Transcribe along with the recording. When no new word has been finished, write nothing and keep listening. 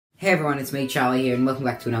Hey everyone, it's me, Charlie here, and welcome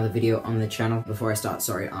back to another video on the channel. Before I start,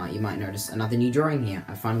 sorry, you might notice another new drawing here.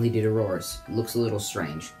 I finally did Aurora's. Looks a little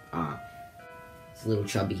strange. It's a little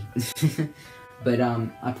chubby. But,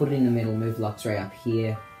 I put it in the middle, moved Luxray up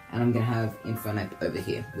here, and I'm gonna have Infernape over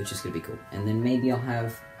here, which is gonna be cool. And then maybe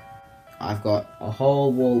I've got a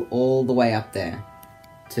whole wall all the way up there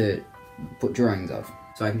to put drawings of.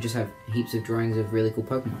 So I can just have heaps of drawings of really cool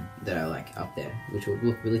Pokemon that I like up there, which would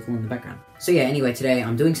look really cool in the background. So yeah, anyway, today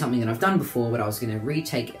I'm doing something that I've done before, but I was going to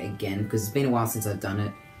retake again, because it's been a while since I've done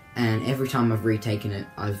it, and every time I've retaken it,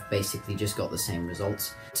 I've basically just got the same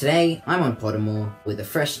results. Today, I'm on Pottermore with a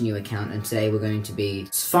fresh new account, and today we're going to be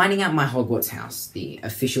finding out my Hogwarts house, the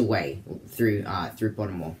official way through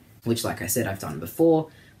Pottermore, which, like I said, I've done before,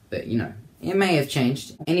 but, you know, it may have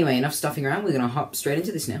changed. Anyway, enough stuffing around, we're going to hop straight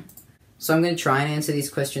into this now. So I'm going to try and answer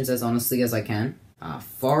these questions as honestly as I can.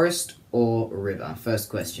 Forest or river? First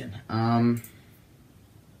question. I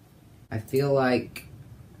feel like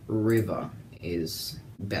river is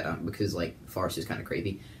better because, like, forest is kind of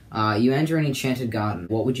creepy. You enter an enchanted garden.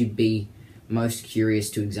 What would you be most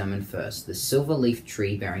curious to examine first? The silver leaf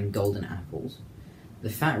tree bearing golden apples.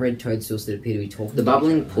 The fat red toadstools that appear to be talking. The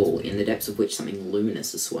bubbling pool in the depths of which something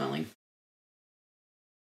luminous is swirling.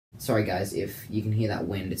 Sorry guys, if you can hear that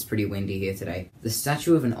wind, it's pretty windy here today. The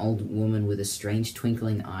statue of an old woman with a strange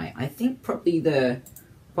twinkling eye. I think probably the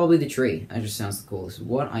tree. That just sounds the coolest.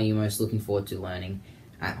 What are you most looking forward to learning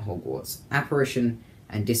at Hogwarts? Apparition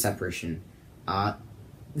and disapparition.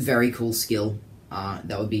 Very cool skill.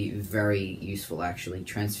 That would be very useful actually.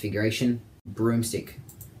 Transfiguration, broomstick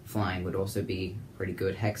flying would also be pretty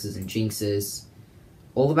good. Hexes and jinxes.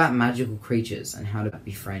 All about magical creatures and how to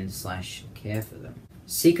befriend / care for them.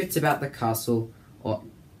 Secrets about the castle, or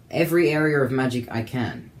every area of magic I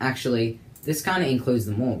can. Actually, this kind of includes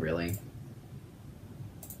them all, really.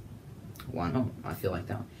 Why not? I feel like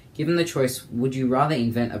that. Given the choice, would you rather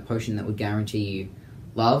invent a potion that would guarantee you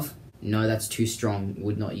love? No, that's too strong.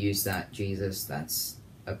 Would not use that. Jesus, that's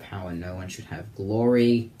a power no one should have.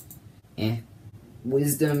 Glory.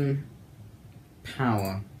 Wisdom.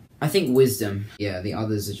 Power. I think wisdom. Yeah, the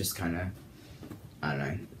others are just kind of, I don't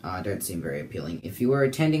know. Don't seem very appealing. If you were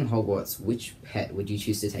attending Hogwarts, which pet would you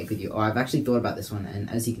choose to take with you? Oh, I've actually thought about this one, and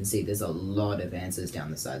as you can see, there's a lot of answers down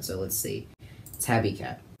the side, so let's see. Tabby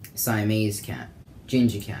cat, Siamese cat,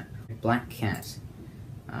 ginger cat, black cat,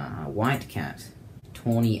 white cat,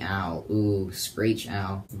 tawny owl, ooh, screech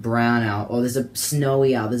owl, brown owl, oh, there's a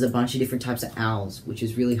snowy owl, there's a bunch of different types of owls, which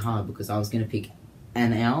is really hard because I was going to pick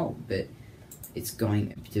an owl, but it's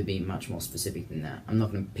going to be much more specific than that. I'm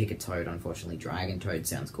not going to pick a toad, unfortunately. Dragon toad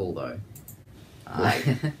sounds cool, though.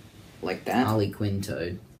 Like that? Harley Quinn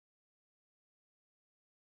toad.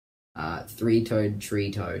 Three-toed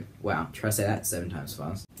tree toad. Wow, try to say that 7 times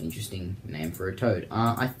fast. Interesting name for a toad.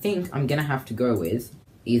 I think I'm going to have to go with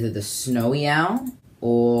either the snowy owl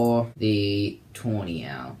or the tawny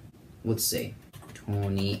owl. Let's see.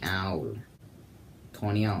 Tawny owl.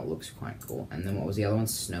 Tawny owl looks quite cool. And then what was the other one?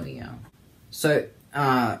 Snowy owl. So,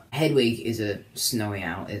 Hedwig is a snowy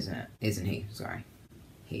owl, isn't it? Isn't he? Sorry.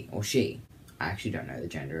 He or she. I actually don't know the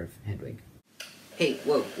gender of Hedwig. Hey,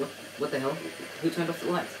 whoa, what the hell? Who turned off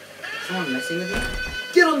the lights? Someone messing with me?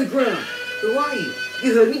 Get on the ground! Who are you?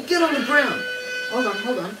 You heard me, get on the ground!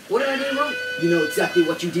 Hold on. What did I do wrong? You know exactly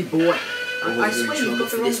what you did, boy. I swear you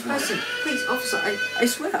got the wrong person. Please, officer, I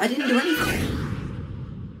swear I didn't do anything.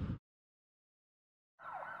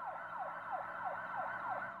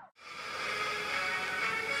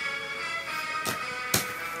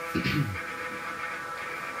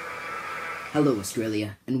 Hello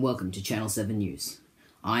Australia, and welcome to Channel 7 News.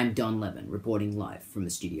 I'm Don Levin, reporting live from the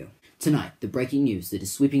studio. Tonight, the breaking news that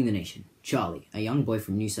is sweeping the nation. Charlie, a young boy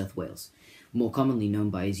from New South Wales, more commonly known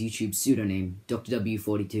by his YouTube pseudonym, Dr.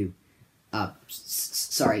 W42.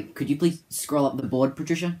 Sorry, could you please scroll up the board,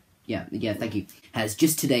 Patricia? Yeah, thank you. Has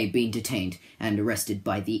just today been detained and arrested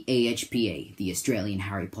by the AHPA, the Australian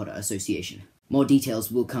Harry Potter Association. More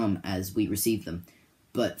details will come as we receive them.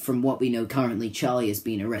 But from what we know currently, Charlie has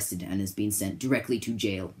been arrested and has been sent directly to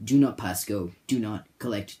jail. Do not pass go. Do not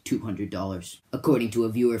collect $200. According to a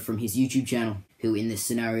viewer from his YouTube channel, who in this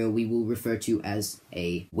scenario we will refer to as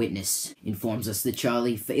a witness, informs us that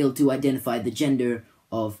Charlie failed to identify the gender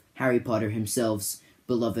of Harry Potter himself's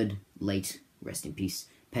beloved, late, rest in peace,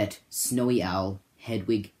 pet, snowy owl,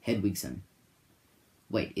 Hedwig Hedwigson.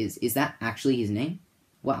 Wait, is that actually his name?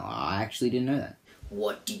 Wow, I actually didn't know that.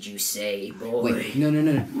 What did you say, boy? Wait,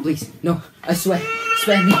 no, please, no, I swear,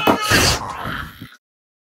 spare me.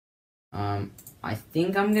 I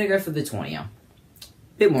think I'm gonna go for the 20-hour.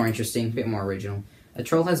 Bit more interesting, bit more original. A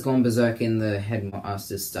troll has gone berserk in the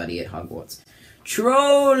headmaster's study at Hogwarts.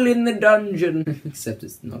 Troll in the dungeon! Except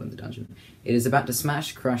it's not in the dungeon. It is about to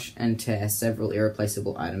smash, crush, and tear several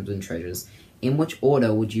irreplaceable items and treasures. In which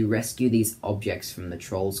order would you rescue these objects from the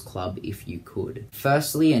Trolls Club if you could?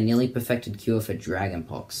 Firstly, a nearly perfected cure for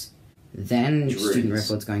dragonpox. Then, student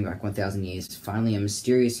records going back 1,000 years. Finally, a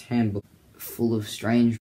mysterious handbook full of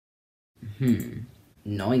strange...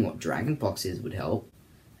 Knowing what dragonpox is would help.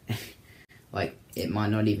 Like, it might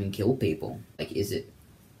not even kill people. Like, is it,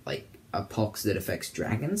 like, a pox that affects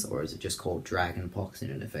dragons? Or is it just called dragonpox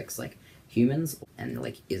and it affects, like, humans? And,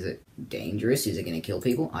 like, is it dangerous? Is it going to kill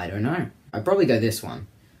people? I don't know. I'd probably go this one.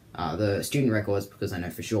 The student records, because I know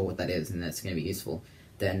for sure what that is and that's going to be useful.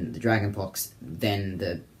 Then the dragonpox, then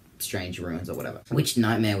the strange ruins or whatever. Which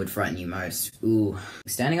nightmare would frighten you most? Ooh.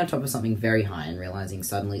 Standing on top of something very high and realizing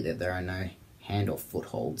suddenly that there are no hand or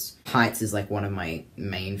footholds. Heights is, like, one of my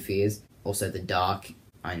main fears. Also the dark.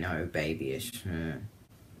 I know, babyish. Have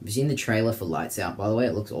you seen the trailer for Lights Out? By the way,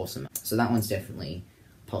 it looks awesome. So that one's definitely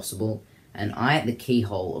possible. And I at the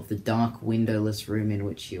keyhole of the dark, windowless room in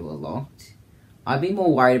which you are locked. I'd be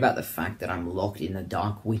more worried about the fact that I'm locked in a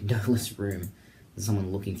dark, windowless room than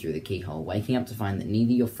someone looking through the keyhole, waking up to find that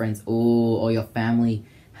neither your friends or your family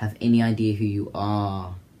have any idea who you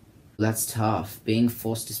are. That's tough. Being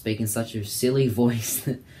forced to speak in such a silly voice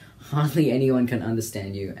that hardly anyone can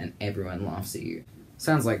understand you and everyone laughs at you.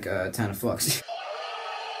 Sounds like Tanner Fox.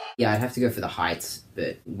 Yeah, I'd have to go for the heights,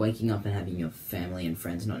 but waking up and having your family and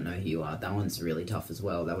friends not know who you are, that one's really tough as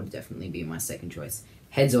well. That would definitely be my second choice.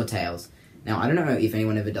 Heads or tails. Now, I don't know if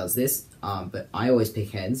anyone ever does this, but I always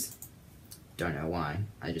pick heads. Don't know why.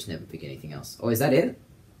 I just never pick anything else. Oh, is that it?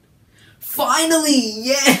 Finally!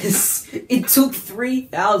 Yes! It took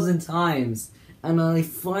 3,000 times. And I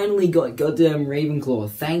finally got goddamn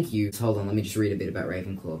Ravenclaw. Thank you. Hold on, let me just read a bit about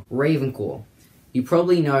Ravenclaw. Ravenclaw. You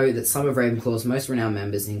probably know that some of Ravenclaw's most renowned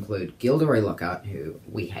members include Gilderoy Lockhart, who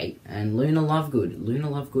we hate, and Luna Lovegood. Luna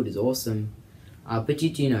Lovegood is awesome. But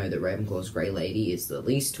did you know that Ravenclaw's Grey Lady is the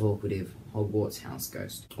least talkative Hogwarts house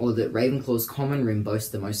ghost? Or that Ravenclaw's common room boasts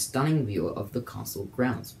the most stunning view of the castle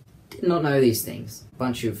grounds? Did not know these things.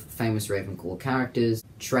 Bunch of famous Ravenclaw characters,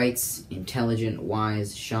 traits, intelligent,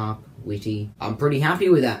 wise, sharp, witty. I'm pretty happy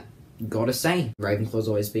with that, gotta say. Ravenclaw's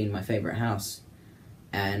always been my favourite house.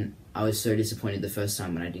 And I was so disappointed the first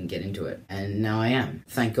time when I didn't get into it. And now I am.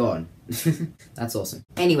 Thank God. That's awesome.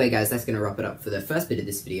 Anyway, guys, that's going to wrap it up for the first bit of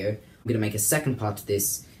this video. I'm going to make a second part to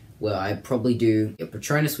this where I probably do your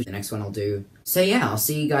Patronus, which the next one I'll do. So yeah, I'll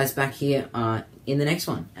see you guys back here in the next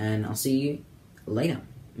one. And I'll see you later.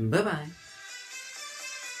 Bye-bye.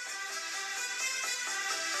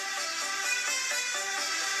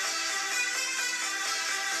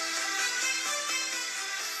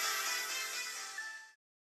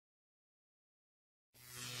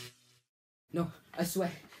 No, I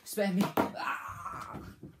swear, spare me. Ah!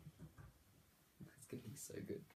 That's gonna be so good.